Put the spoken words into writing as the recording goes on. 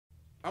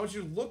I want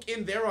you to look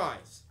in their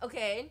eyes.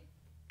 Okay.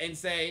 And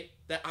say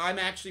that I'm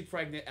actually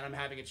pregnant and I'm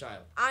having a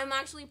child. I'm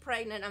actually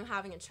pregnant. I'm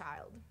having a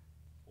child.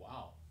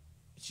 Wow.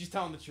 She's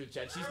telling the truth,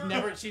 Chad.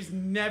 She's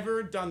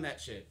never done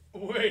that shit.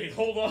 Wait,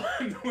 hold on.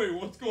 Wait,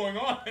 what's going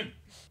on?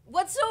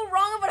 What's so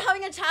wrong about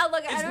having a child?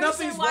 Like, I don't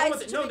understand why it's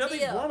such a big deal. No,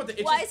 nothing's wrong with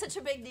it. Why is such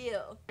a big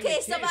deal? Okay,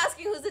 stop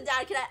asking who's the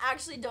dad, because I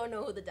actually don't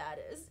know who the dad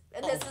is.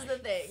 And this is the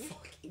thing.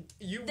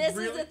 This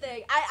is the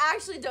thing. I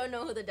actually don't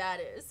know who the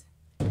dad is.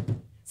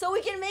 So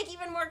we can make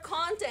even more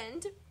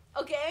content,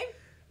 okay?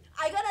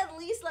 I got at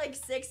least like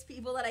 6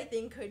 people that I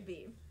think could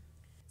be.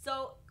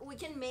 So we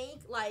can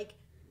make like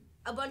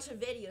a bunch of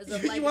videos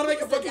of like. You want to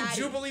make a fucking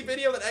Jubilee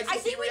video that actually I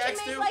think we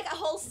reacts can make to? like a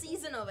whole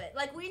season of it.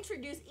 Like we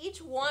introduce each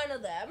one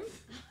of them,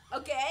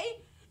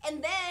 okay?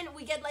 And then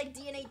we get like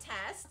DNA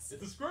tests.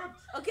 It's a script.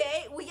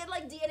 Okay, we get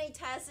like DNA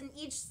tests in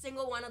each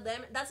single one of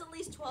them. That's at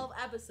least 12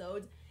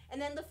 episodes.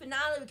 And then the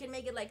finale, we can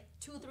make it like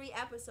 2-3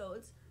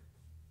 episodes.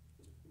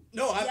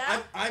 No,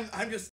 I'm just